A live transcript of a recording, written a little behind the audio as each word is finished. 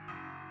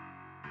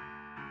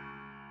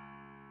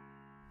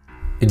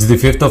It's the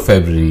 5th of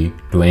February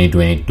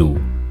 2022.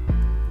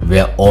 We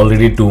are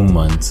already 2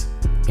 months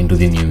into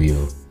the new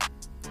year.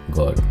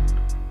 God,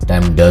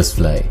 time does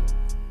fly.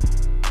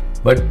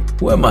 But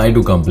who am I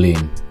to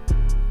complain?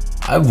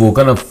 I've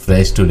woken up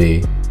fresh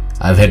today.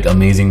 I've had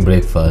amazing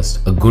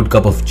breakfast, a good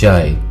cup of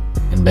chai,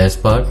 and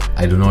best part,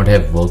 I do not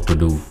have work to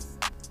do.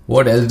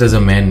 What else does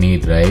a man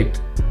need, right?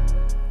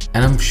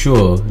 And I'm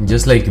sure,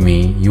 just like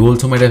me, you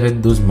also might have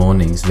had those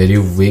mornings where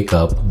you wake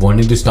up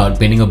wanting to start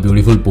painting a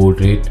beautiful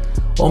portrait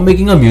or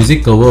making a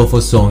music cover of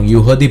a song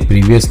you heard the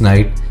previous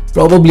night,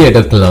 probably at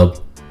a club,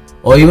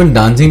 or even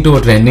dancing to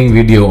a trending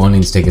video on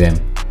Instagram.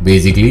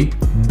 Basically,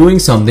 doing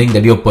something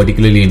that you're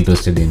particularly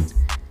interested in.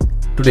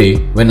 Today,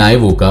 when I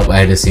woke up, I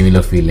had a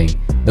similar feeling.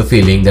 The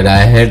feeling that I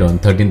had on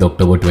 13th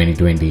October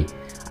 2020.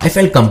 I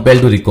felt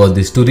compelled to record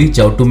this to reach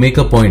out to make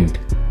a point.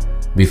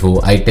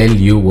 Before I tell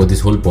you what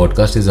this whole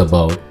podcast is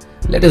about,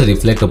 let us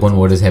reflect upon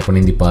what has happened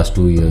in the past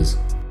 2 years.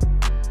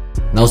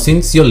 Now,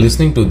 since you're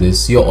listening to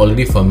this, you're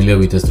already familiar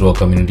with us through our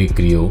community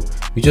Creo,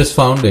 which was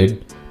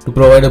founded to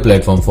provide a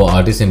platform for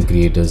artists and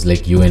creators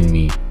like you and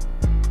me.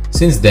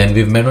 Since then,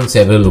 we've met on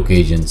several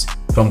occasions,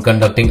 from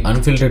conducting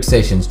unfiltered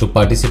sessions to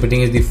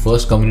participating as the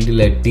first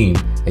community-led team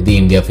at the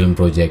India Film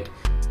Project,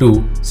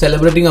 to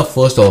celebrating our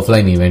first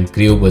offline event,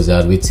 Creo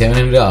Bazaar, with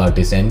 700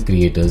 artists and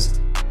creators.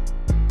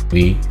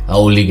 We are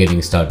only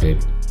getting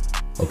started.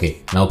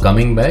 Okay, now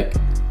coming back,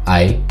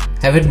 I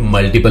have had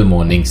multiple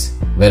mornings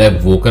where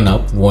I've woken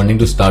up wanting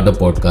to start a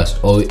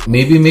podcast or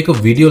maybe make a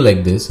video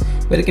like this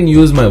where I can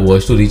use my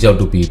voice to reach out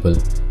to people.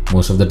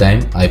 Most of the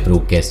time, I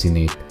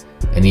procrastinate.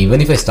 And even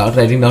if I start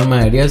writing down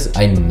my ideas,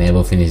 I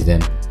never finish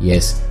them.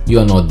 Yes, you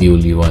are not the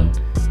only one.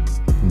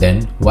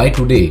 Then, why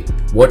today?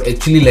 What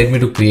actually led me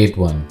to create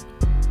one?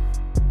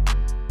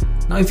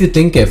 Now, if you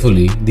think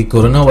carefully, the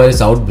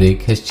coronavirus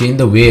outbreak has changed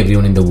the way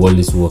everyone in the world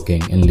is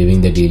working and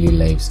living their daily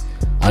lives.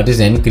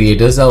 Artists and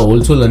creators are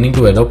also learning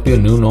to adapt to a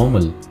new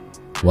normal.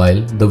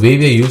 While the way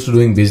we are used to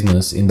doing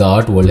business in the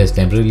art world has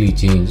temporarily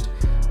changed,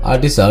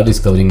 artists are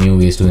discovering new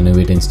ways to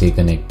innovate and stay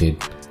connected.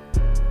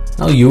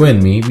 Now, you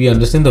and me, we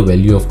understand the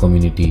value of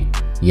community,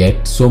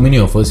 yet so many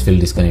of us feel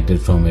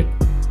disconnected from it.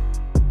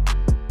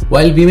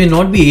 While we may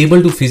not be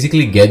able to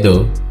physically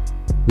gather,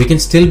 we can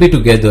still be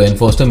together and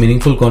foster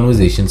meaningful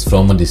conversations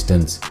from a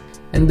distance.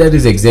 And that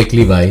is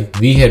exactly why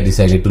we had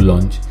decided to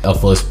launch our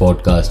first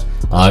podcast,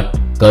 Art,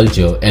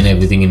 Culture and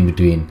Everything in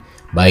Between,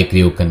 by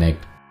Creo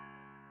Connect.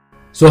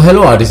 So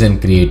hello artists and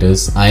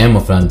creators, I am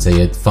Afran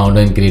Syed,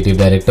 founder and creative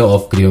director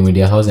of Creo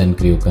Media House and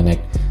Creo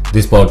Connect.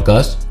 This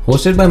podcast,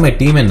 hosted by my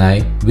team and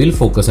I, will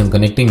focus on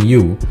connecting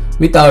you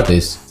with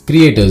artists,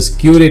 creators,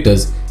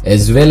 curators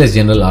as well as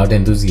general art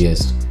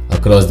enthusiasts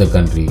across the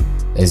country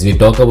as we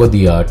talk about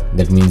the art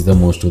that means the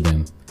most to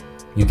them.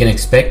 You can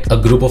expect a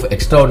group of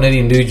extraordinary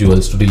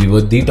individuals to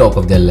deliver the talk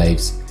of their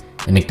lives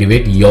and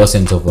activate your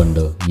sense of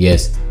wonder.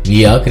 Yes,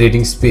 we are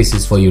creating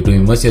spaces for you to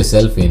immerse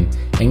yourself in,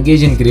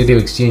 engage in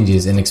creative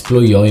exchanges and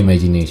explore your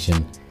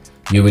imagination.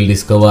 You will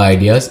discover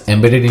ideas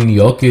embedded in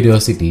your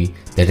curiosity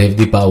that have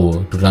the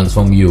power to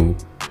transform you,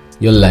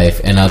 your life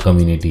and our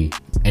community.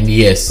 And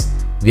yes,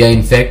 we are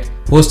in fact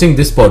hosting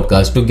this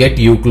podcast to get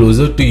you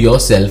closer to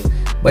yourself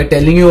by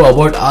telling you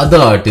about other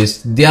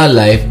artists, their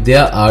life,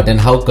 their art and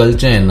how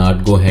culture and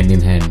art go hand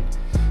in hand.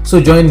 So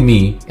join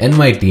me and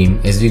my team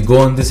as we go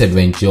on this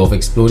adventure of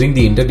exploring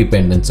the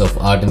interdependence of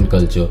art and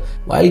culture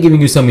while giving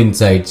you some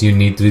insights you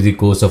need through the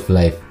course of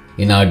life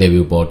in our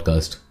debut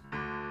podcast.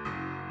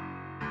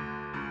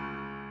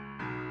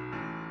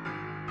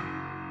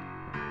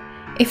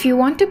 If you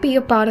want to be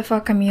a part of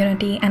our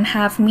community and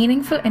have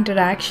meaningful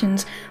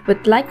interactions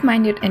with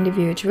like-minded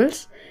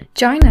individuals,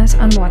 join us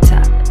on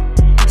WhatsApp.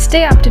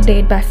 Stay up to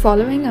date by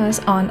following us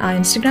on our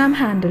Instagram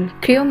handle,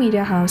 Creo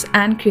Media House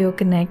and Creo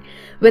Connect,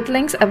 with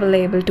links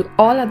available to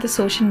all other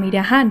social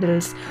media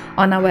handles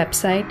on our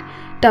website,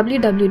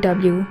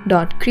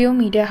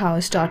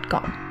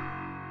 www.creomediahouse.com.